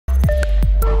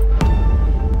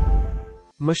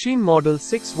Machine model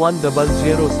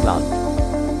 6100 slant.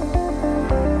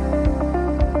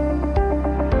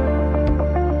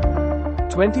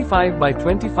 25 by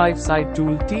 25 side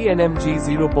tool TNMG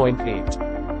 0.8.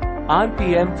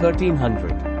 RPM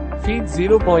 1300. Feed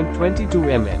 0.22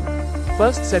 mm.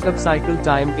 First setup cycle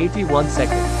time 81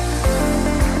 seconds.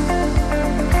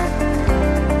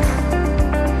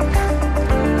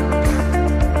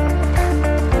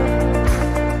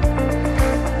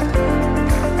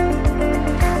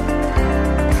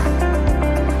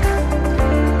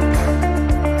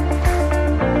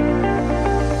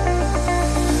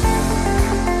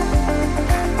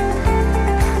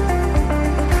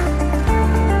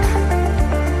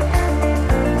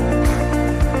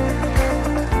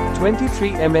 23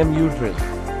 mm U-drill.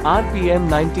 RPM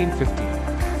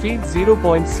 1950. Feed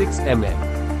 0.6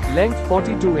 mm. Length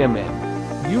 42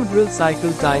 mm. U-drill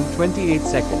cycle time 28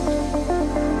 seconds.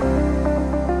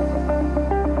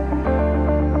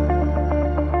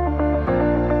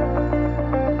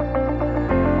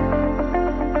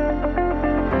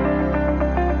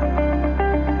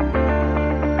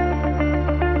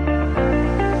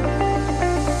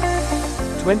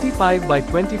 (25 by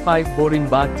 25 boring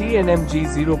bar TNMG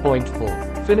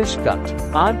 0.4. Finish cut.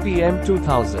 RPM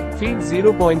 2000. Feed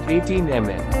 0.18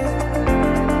 mm.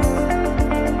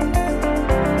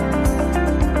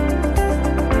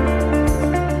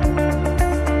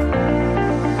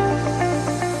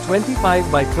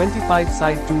 (25 by 25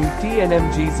 side tool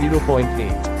TNMG 0.8.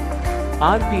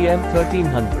 RPM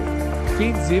 1300.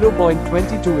 Feed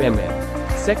 0.22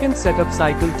 mm. Second setup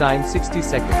cycle time 60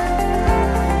 seconds.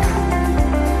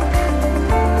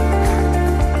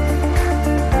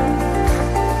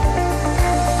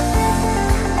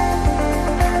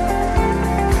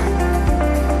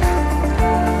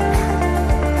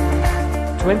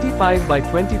 25 by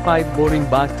 25 boring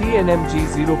bar TNMG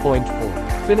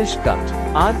 0.4. Finish cut.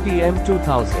 RPM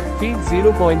 2000. Feed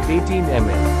 0.18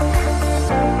 mm.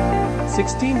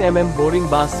 16 mm boring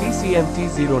bar CCMT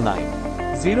 09.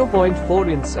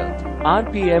 0.4 insert.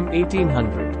 RPM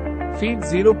 1800. Feed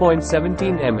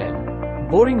 0.17 mm.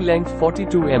 Boring length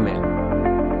 42 mm.